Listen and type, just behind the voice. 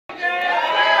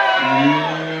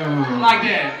Like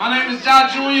that. My name is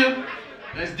Jah Jr.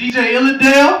 That's DJ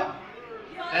IllaDell.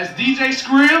 That's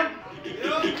JahScrib.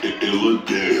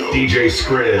 IllaDell.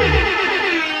 JahScrib.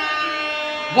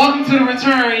 Welcome to the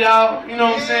return, y'all. You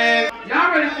know what I'm saying?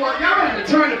 Y'all ready to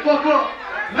turn the fuck up?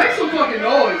 Make some fucking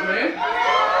noise, man.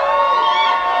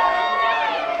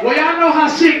 Well, y'all know how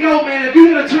shit go, man. If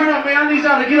you want to turn up, man, I need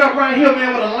y'all to get up right here,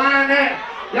 man, with a line at.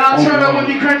 Y'all turn up with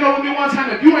me, crank up with me one time.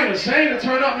 If you ain't ashamed to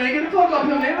turn up, man, get the fuck up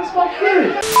here, man. Let's fuck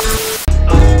get it.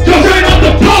 Yo, turn up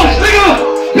the post,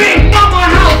 nigga. Big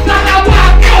mama house, that's how I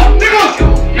go, nigga.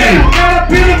 Yeah, got a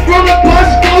bit from the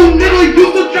bus, go, nigga.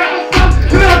 Used to drive a stuff,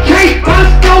 but I can't bus,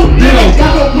 go, nigga.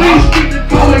 Got a wing street to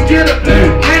go and get a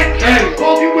big cat.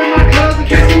 Walking with my cousin,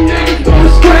 catch some niggas on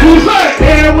the scratch.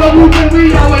 Yeah, well,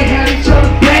 we always had each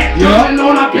other back. Jumping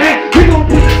on our back, we gon'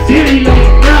 put the city on the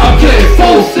ground. Okay,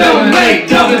 478,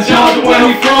 Dallas, Georgia, where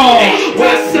we from?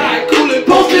 West side, coolin',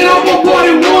 posted up on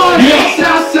 41. Yeah.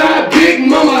 South side, big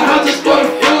mama, house just for the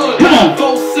fun. Come on.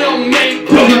 478,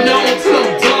 pulling on till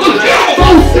done. Let's go.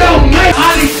 478, I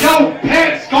need your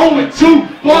packs going 2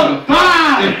 for the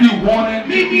 5. If you want it,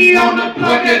 meet me on the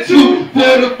block at 2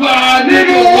 for the 5,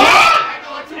 nigga. What?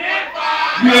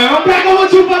 Yeah, I'm back on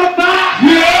 2 for the 5.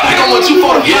 Yeah, Back on 2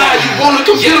 for the 5. You wanna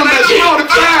come get them at 2 for the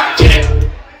 5.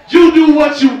 You do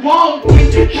what you want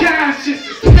with your cash, it's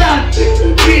just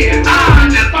nothing. Yeah,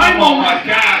 I'm on my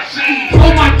gosh.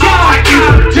 Oh my God,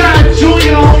 Jah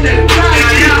Jr. on that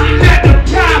ride. At the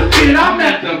profit, I'm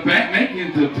at the bank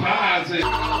making deposits.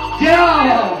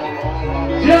 Yeah.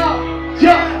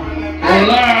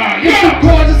 Hola, it's a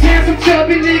gorgeous, handsome,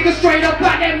 chubby nigga, straight up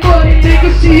out that money,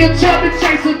 nigga. She a chubby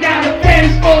chaser, got a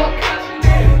face for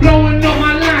blowing up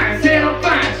my line, said I'm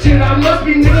fine. Shit, I must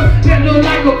be nigga, that look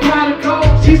like a pot of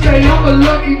gold. She say I'm a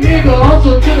lucky nigga,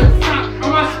 also to the top. On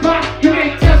my spot, you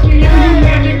can't touch me, if you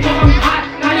let me, cause I'm hot.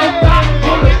 Now your thought,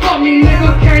 on the fuck me,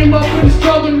 nigga. Came up with a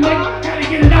struggle, nigga. Gotta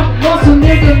get it out the muscle,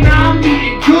 nigga. Now I'm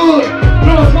eating good.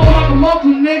 Blowing smoke like a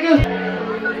muffin, nigga.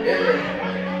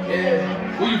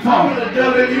 Where you from? I'm from the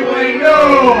dub if you ain't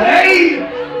know. Hey!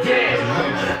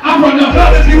 I'm from the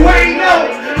dub if you ain't know.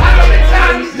 I know the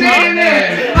time you stand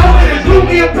there. I went and blew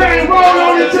me a pain roll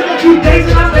on it. Took a few days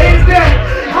and I laid back.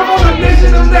 I'm on a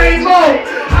mission to stay low.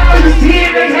 I know you see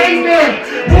it, they hate me.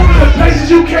 Moving to places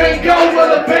you can't go.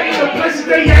 Well, the pain the places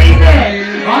they ain't at.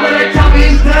 All of that time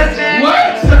is nothing.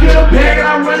 Stuck in a bag and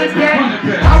I run it back.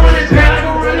 I run it back, I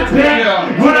go run it back.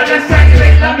 Run on that sack and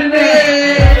they loving it.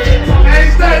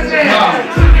 Ain't nothing.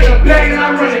 Stuck in a bag and I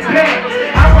run it back.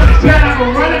 I run it back, I go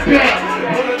run it back.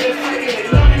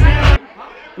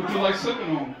 What you like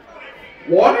sipping on?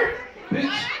 Water?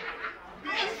 Bitch.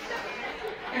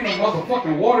 Ain't no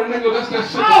motherfucking water, nigga. That's that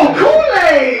shit. Oh,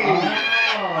 Kool-Aid!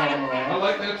 I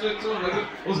like that shit too, nigga.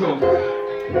 Let's go.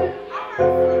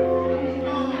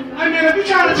 Hey man, if you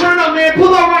trying to turn up, man,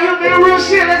 pull up right here, man. Real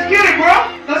shit. Let's get it, bro.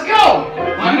 Let's go.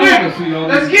 I know I see y'all.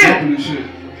 Let's get it. Shit.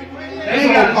 They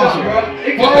ain't got to jump, bro.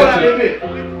 It can hold out a bit.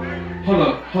 Hold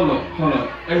up.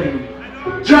 Hey.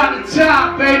 Drop the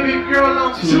top, baby girl,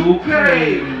 I'm too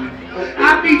paid.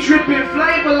 I be dripping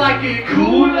flavor like it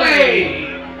Kool-Aid.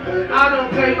 I don't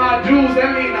pay my dues,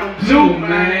 that mean I'm due,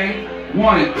 man.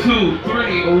 1, 2,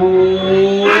 3,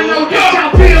 oh. I know that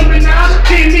y'all feel me now.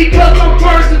 Give me cause I'm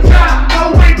versatile.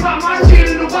 I wait, pop my shit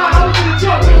in the wild. I was in the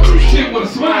truck, don't do shit with a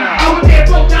smile. I was there,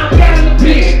 broke down, bad in the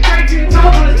bitch. Straight to the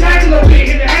top on the tag a little bit.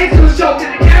 And the hands to the show,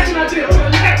 and the cash and I did.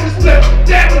 That was flip,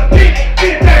 that was a bitch.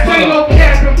 Get that ain't no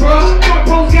capping, bro.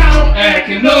 Pros got them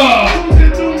acting up.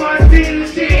 Cruising through my city and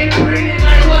shit and pretty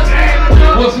like what's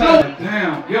happening. What's happening?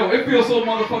 Damn. Yo, it feels so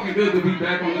motherfucking good to be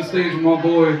back on this stage with my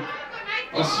boy.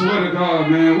 I swear to God,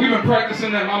 man. We've been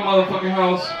practicing at my motherfucking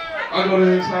house. I go to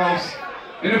his house.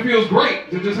 And it feels great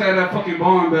to just have that fucking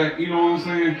bond back, you know what I'm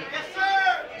saying? Yes,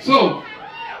 sir! So,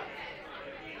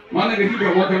 my nigga, he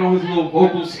been working on his little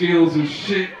vocal skills and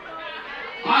shit.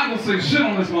 I ain't gonna say shit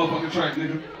on this motherfucking track,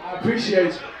 nigga. I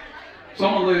appreciate you. So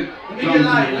I'm gonna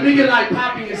let me get like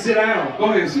Poppy and sit down. Go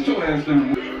ahead, sit your ass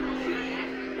down.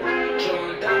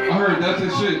 I heard that's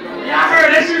his shit. Yeah, I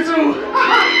heard that shit too.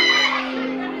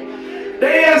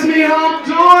 They ask me how I'm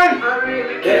doing. I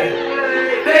really can't.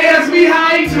 They ask me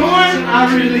how you doing.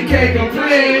 I really can't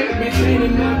complain. Between the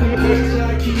mountains,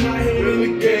 I keep my head in the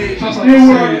game. New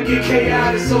world get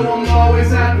chaotic, so I'm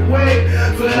always out the way.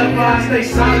 Forever I stay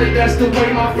solid, that's the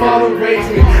way my father raised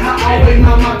me. I always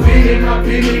mind my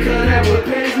business, cause that what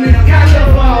pays me. Got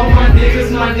love for all my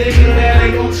niggas, that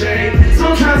ain't gon' change.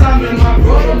 Sometimes I'm in my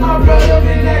brother,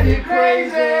 been acting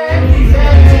crazy.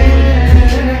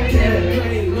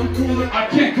 I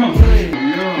can't complain.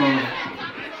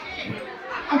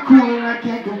 I'm cool and I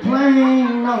can't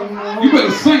complain, no. You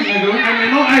better sing street,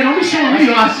 nigga. Hey, don't be showing me.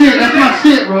 That's my shit. That's my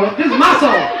shit, bro. This is my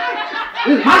song.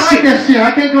 This is my I shit. like that shit.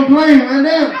 I can't complain, man.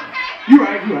 Damn. You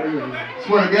right.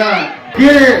 Swear to God.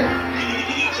 Get it.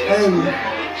 Hey.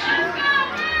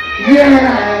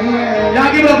 Yeah.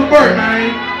 Y'all give it up for Bert, man.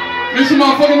 Make some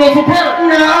motherfucking love for Bert.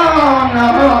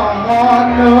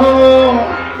 No.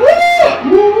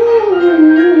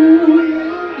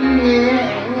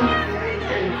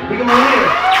 We gonna win.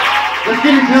 Let's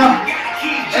get it, y'all.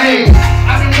 Hey,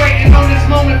 I've been waiting on this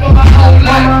moment for my whole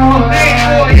life. I'm made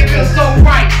for it, it feels so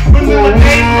right. Remember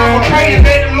days when I was praying,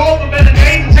 made the Lord for better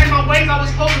days and change my ways. I was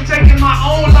supposed to take in my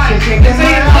own life. They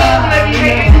say it's love, let me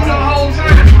hate you the whole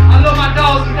time. I love my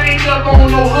dogs and they ain't up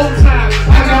on no whole time.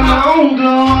 I got my own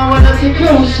glow, I wanna take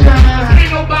your shine.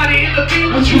 Ain't nobody in the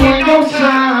field, but you ain't no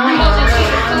time. We hustle to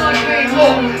the sun, pay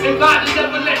more. And God just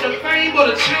never let the fame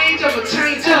or the change ever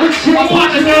change us. My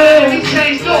partner never he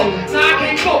changed up. Now I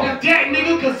can't fuck with that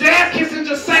nigga, cause ass kissing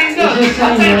just ain't us.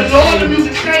 I thank the Lord the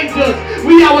music saved us.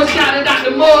 We always got it out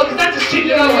the mud, cause that's the shit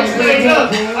that always saved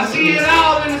us. I see it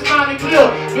all and it's finally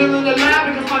clear. Feeling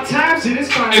alive because my time shit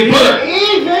is finally here.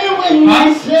 Even when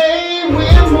we say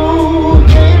we're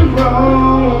moving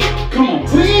wrong, Come on.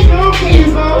 we gon'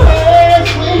 keep on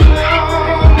hustling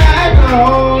all night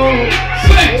long.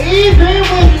 Even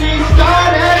when they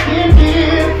start acting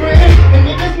different, and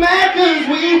niggas mad cause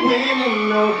we winning,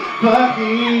 no, but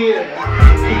here, you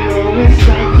know it's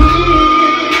like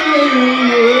here.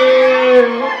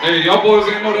 Hey, y'all boys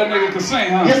ain't know that nigga can sing,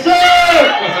 huh? Yes, sir!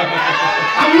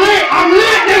 I'm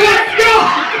lit, nigga, let's go!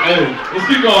 Hey, let's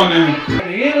keep going then. At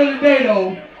the end of the day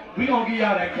though, we gonna give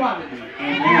y'all that quality.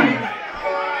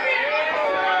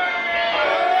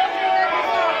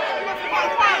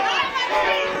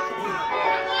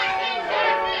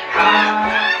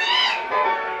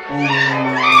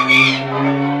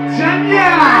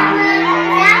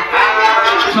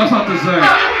 Shouts out to Zach.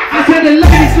 I said the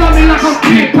ladies love me like I'm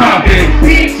Pink poppin'.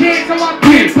 big chicks, so I'm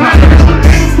pink poppin'.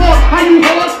 How you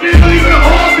horse feel? You the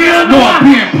horse feel? No, I'm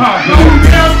pink poppin'. No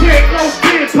real chick, no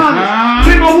skin poppin'.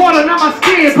 Drink my water, now my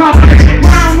skin poppin'.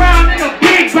 Round, nigga,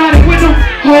 big body with them.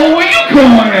 Oh, where you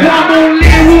going? I'm on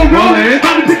land, who Roll rollin'. it.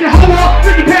 About to pick your hoe up,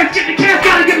 pick the pants, get the cash,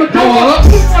 gotta get my dough up.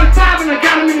 245 and I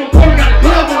got him in my phone, got a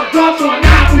glove on a dog, so I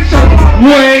got we show you.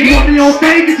 Wait. You want me on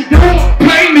stage, get your dough up.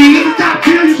 Pay me. This is top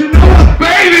tier, you should know it.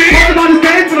 Baby. Talk about the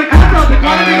stage for the contract, the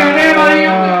quality, and everybody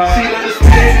else. She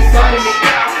understand inside of me.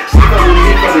 She gon'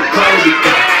 leave for the quality.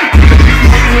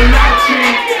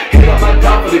 Hit up my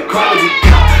dog for the quality.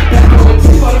 That go with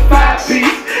 2 for the 5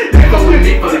 piece. That go with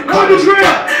me for the quality.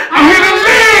 I hear the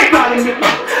leg! I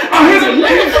hear the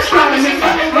leg! I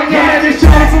got this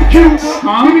shot from Cuba.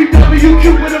 BBWQ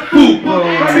with a fupa.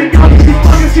 Baby, she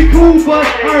fucking, she cool, but I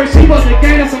heard she was a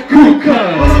gang of some cool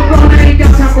cut. But I'm grown, I ain't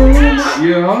got time for rumors.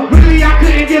 Yeah. Really, I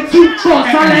couldn't give 2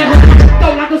 fucks. I let her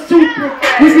throw like a super.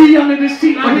 We be under the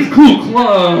seat like Like we a cool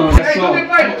club. Hey, So, do me a I'm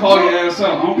favor. gonna call your ass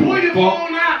out. I don't pull give your a fuck.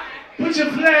 phone out, put your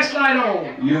flashlight on.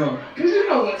 Yeah. Cause you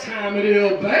know what time it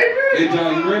is, baby. Hey,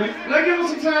 John, you ready? Let's give him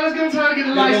some time. Let's give him time to get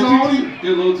the Get a lights little on. TT.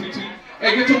 Get a little TT.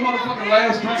 Hey, get your motherfucking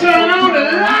last drink. Turn on the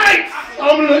lights.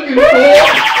 I'm looking for.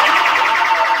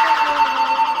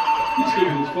 You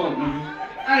stupid as fuck, nigga.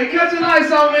 Hey, cut your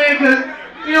lights on, man, cause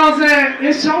you know what I'm saying.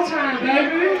 It's showtime,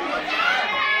 baby.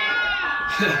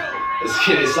 Let's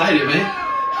get excited, man.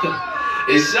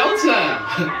 It's showtime.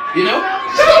 You know?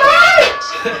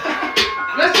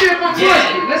 Let's see if I'm Yeah.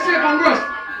 rusty. Let's see if I'm rusty.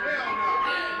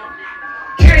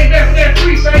 Came back with that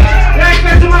free face. Thanks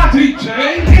back to my DJ.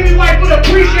 heavyweight with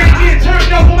appreciate getting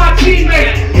turned up for my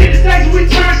teammates. Hit the stage and we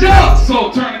turned up. So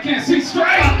turn, I can't see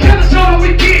straight. Kill the shoulder,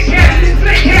 we get cash.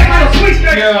 Split cash on a sweet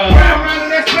stage. Yeah. Round in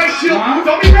that spaceship. Huh?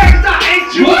 Don't be mad cause I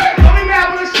hate you. What? Don't be mad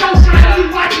when the show shine. You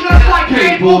watching us like Hey,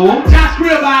 cable. boo.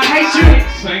 JahScrib, I hate you.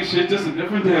 Same shit, just a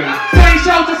different day. Same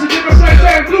show, just a different place.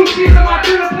 Wearing blue cheese on my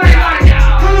dinner plate like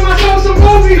come to my show some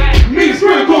movie. Me and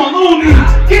Square going loony.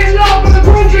 Get love from the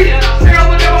groovy. Stay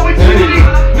over there with Tuesday.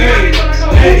 Hey,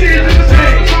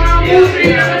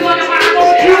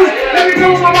 Let me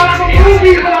know my body from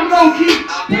groovy, but I'm low key.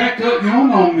 back up, you don't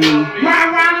know me. Ride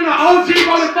around in the OG,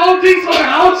 rolling 4D, so the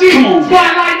OG. Come on.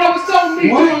 Spotlight know it's on me.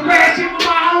 What? Doing bad shit for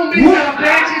my homie. What? Tell a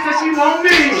bad shit that she want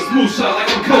me. Smooth shot like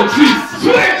I'm Coach G.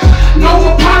 Switch. No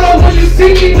Apollo when you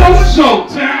see me, know it's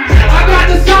Showtime. I got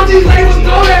the sound, these labels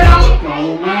know that I'm a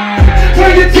Oh, man.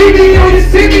 turn your TV on, you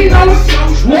see me, know it's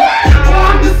what?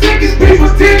 I'm the sickest people,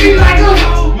 TV like a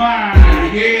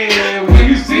Man, yeah. When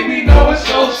you see me, know it's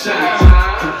showtime.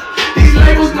 these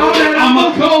labels know that I'm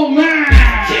a cold man.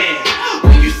 Yeah.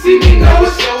 When you see me, know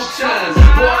it's showtime.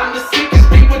 Boy, I'm the sickest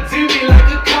people do me like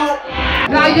a coat.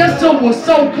 Now your soul was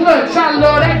so clutch, I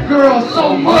love that girl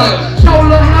so much.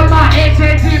 Told her how my ex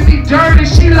had did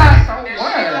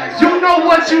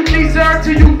you deserve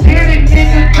till you get it,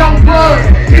 nigga, don't buzz.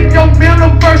 If your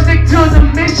mental first stick to the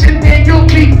mission, then you'll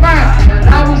be fine. But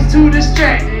I was too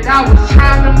distracted, I was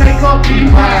trying to make up be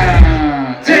mine.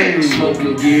 Damn.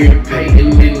 Smoking gear,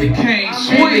 painting in the King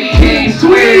King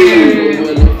sweet.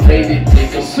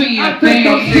 See, I think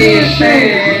I'm seeing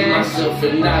things. Myself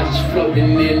and I just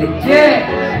floating in the pool.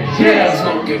 Yeah.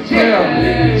 Smoking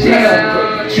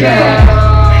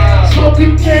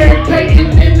Smoking carrot,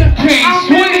 painting in the King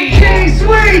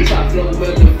Sweet.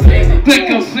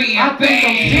 Think I'm seeing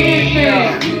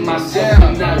things. Myself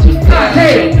and I just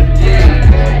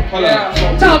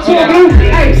Talk to a blue.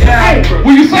 Hey.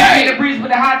 What you say? The breeze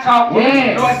with the hot talk.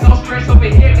 Yeah. No, it's no stress over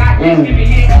here. Got this, give me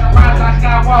here. Cause I rise like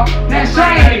skywalk. Next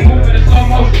Hey, pain. moving in slow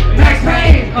motion. Next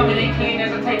pain. Coming in clean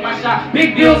as I take my shot.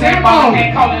 Big bills and balls.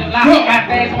 Can't call it a lot. Got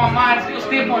things on my mind. Still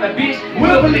stiff on the bitch.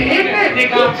 Willfully ignorant.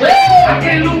 Nigga, I'm I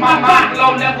can't lose my mind.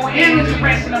 Low level energy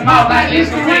resting the mouth like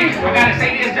Listerine. I gotta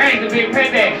say this James, the big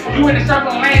payback. You in the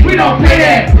circle lane, we don't pay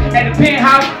that. At the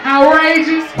penthouse,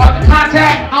 Outrageous. off the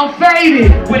contact, I'm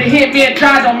faded. when it hit me and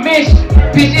drive on mission.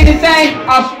 Bitch, anything,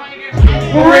 I'll swing it.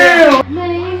 For real.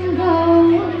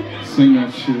 Rainbow, Sing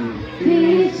that shit.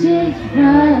 beaches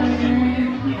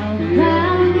running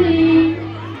around me,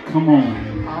 Come on.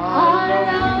 all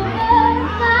over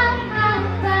my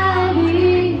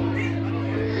body.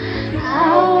 I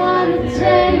wanna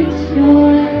taste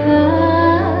your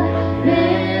loving,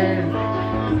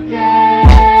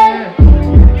 yeah.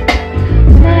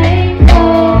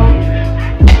 Rainbow,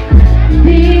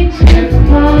 beaches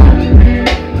running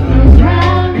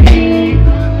around me.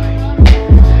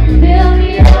 Fill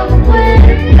me up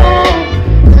with love.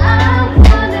 I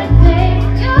wanna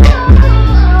take your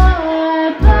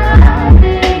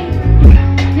body.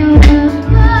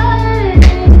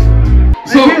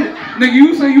 So, nigga,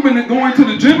 you say you been going to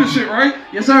the gym and shit, right?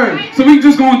 Yes, sir. So we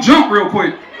just gonna jump real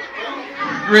quick.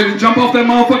 You ready to jump off that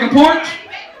motherfucking porch?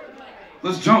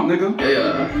 Let's jump, nigga.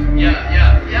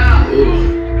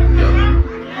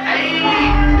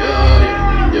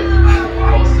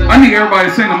 I need everybody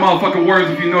to sing the motherfucking words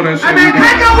if you know that shit. Hey, man,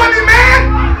 crank up with me, man.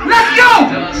 Let's go.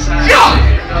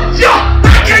 Yo.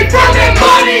 I came from that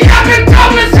money. I've been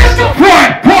doubling since the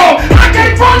front. I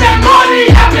came from that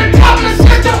money. I've been doubling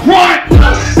since the front.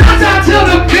 Shout out to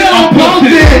the bill I'm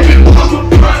posted.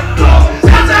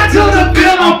 Shout out to the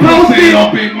bill I'm posted.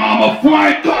 on Big Mama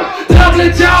front.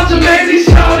 Doubling Georgia made me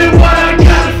shout it. What I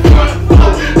got in front.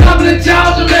 Doubling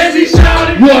Georgia made me shout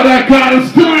it. What I got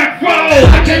is front for.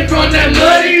 I came from that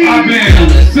money. I've been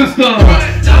sister.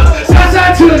 Shout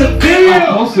out to the I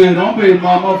bill. posted on Big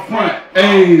Mama front.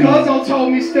 Ayy. Cuzzo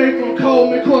told me stay from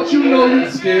Coleman Court. You know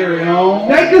this. Scary home.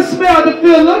 They can smell the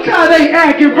feel. Look how they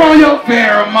acting from your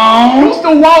Pheromone. used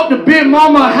to walk the Big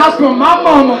Mama house from my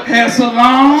mama. Hair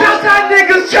salon. Just how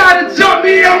niggas try to jump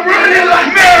me, I'm running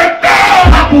like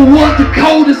marathon. Papa was the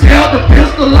coldest, held the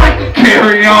pistol like a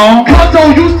Carry on.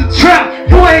 Cuzzo used to trap.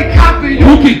 You ain't copy.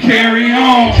 You can carry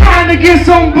on. Trying to get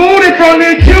some booty from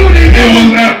that cutie. It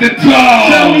was at the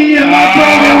top. Tell me and my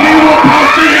brother we were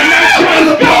posted in that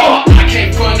trailer park. I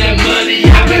came from that money,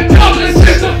 I've been doubling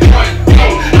since the front.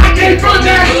 I came from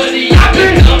that money, I've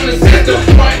been doubling since the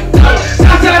front.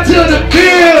 Shout out to the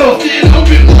bill.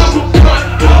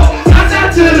 Shout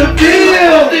out to the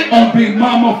bill. On Big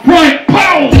Mama front.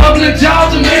 Pow. Doubling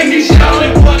Georgia made me shout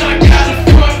it when I got it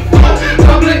front.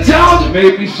 Doubling Georgia.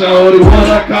 Make me show it what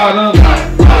I got up.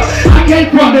 I came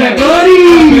from that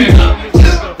money.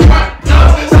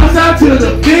 Shout out to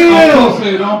the I bill.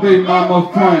 posted on Big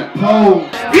Mama front. Pose.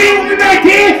 You ain't want me back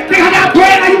in, think I got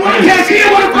bread, now you wanna cash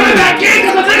in, wanna run it back in,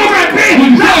 cause I think I'm rap in.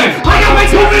 What you say? I got way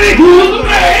too many fools to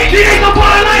play. She ain't no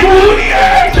ball like Booty,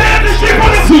 yeah. Stand the strip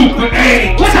on the Super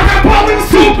 8. What's up, rap ball, we was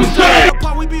super straight.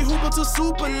 We be hooping till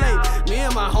super late. Me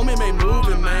and my homie made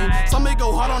moving, man. Somebody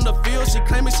go hard on the field, she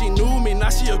claiming she knew me, now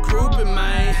she a groupie,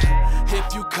 man.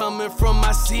 If you coming from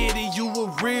my city, you a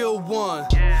real one.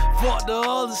 Fuck the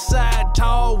other side,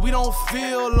 dawg, we don't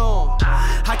feel on.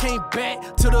 I can't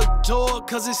back to the door,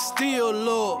 cause it's still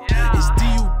love. It's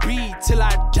D-U-B till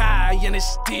I die, and it's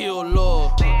still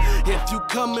love. If you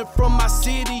coming from my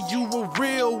city, you a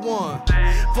real one.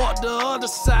 Fuck the other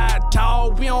side,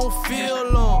 dawg, we don't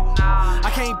feel on. I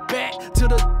can't back to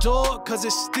the door, cause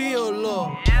it's still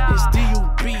love. It's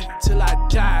D-U-B till I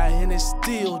die, and it's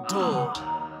still dog.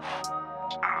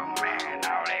 Oh man,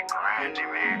 all that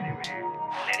grinding, man.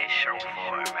 Let it show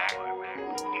for it, man.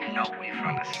 You know we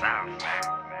from the South, man.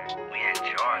 We in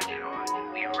Georgia.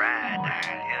 We ride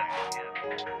down here.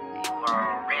 You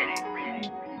already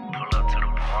pull up to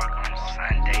the park on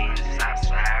Sunday in the South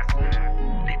Side.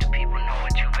 Let the people know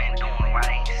what you been doing. Why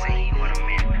they ain't seen you in a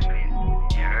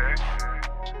minute. You heard?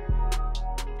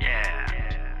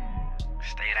 Yeah.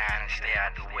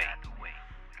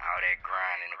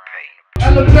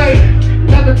 elevate,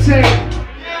 levitate.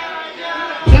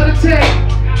 Levitate,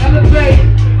 elevate,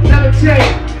 levitate.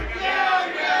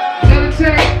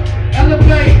 Levitate,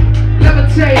 elevate,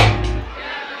 levitate.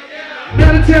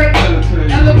 Meditate,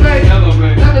 elevate,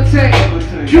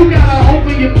 levitate. You gotta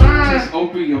open your mind.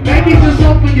 Baby, just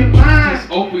open your mind.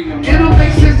 It'll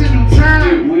make sense in due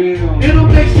time. It'll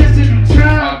make sense in due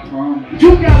time.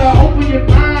 You gotta open your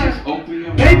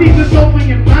mind. Baby, just open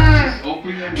your mind.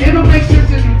 It'll make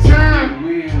sense in due time.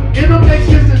 It'll make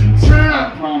sense in due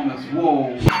time.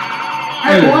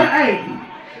 Hey boy, hey,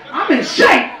 I'm in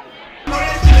shape.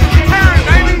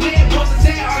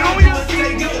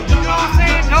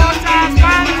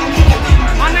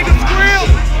 My nigga Skrill,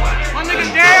 my nigga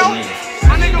Dale,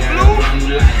 my nigga Blue,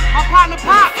 my partner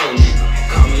Pop.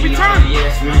 We turn.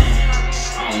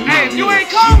 Hey, if you ain't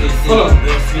come,